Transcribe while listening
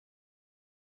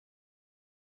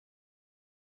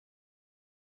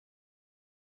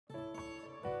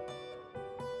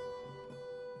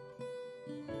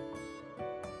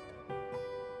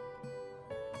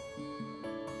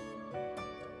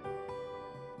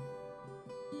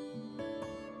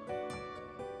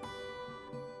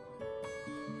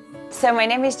So my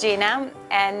name is Gina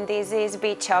and this is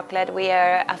Be Chocolat. We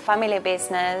are a family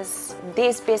business.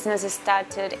 This business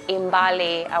started in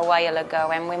Bali a while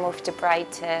ago and we moved to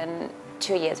Brighton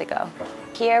 2 years ago.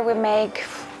 Here we make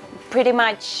pretty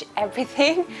much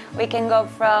everything. We can go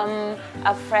from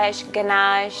a fresh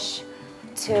ganache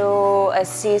to a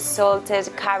sea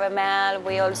salted caramel.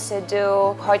 We also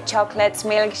do hot chocolates,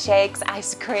 milkshakes,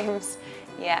 ice creams.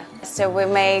 Yeah, so we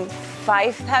make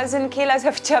 5,000 kilos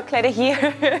of chocolate a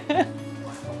year.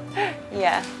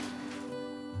 Yeah.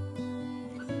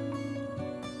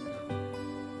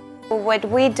 What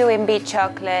we do in Be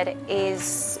Chocolat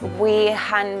is we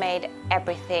handmade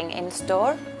everything in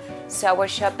store. So our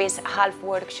shop is half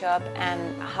workshop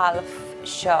and half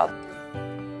shop.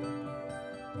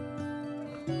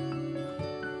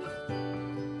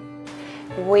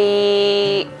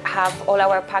 We have all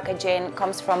our packaging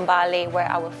comes from Bali, where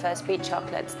our first Be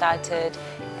Chocolat started.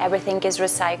 Everything is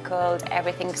recycled,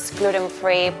 everything's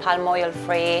gluten-free, palm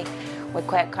oil-free. We're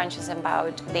quite conscious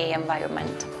about the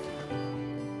environment.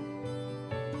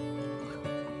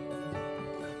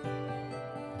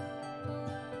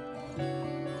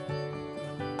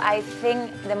 I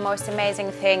think the most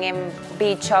amazing thing in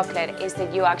Be Chocolat is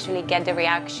that you actually get the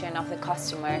reaction of the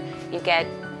customer. You get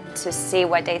to see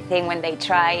what they think when they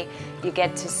try. You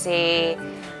get to see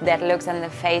their looks on their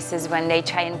faces when they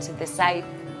try to decide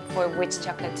for which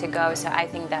chocolate to go. So I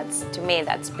think to me,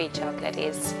 that's Be Chocolat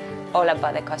is all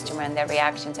about the customer and their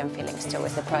reactions and feelings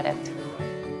towards the product.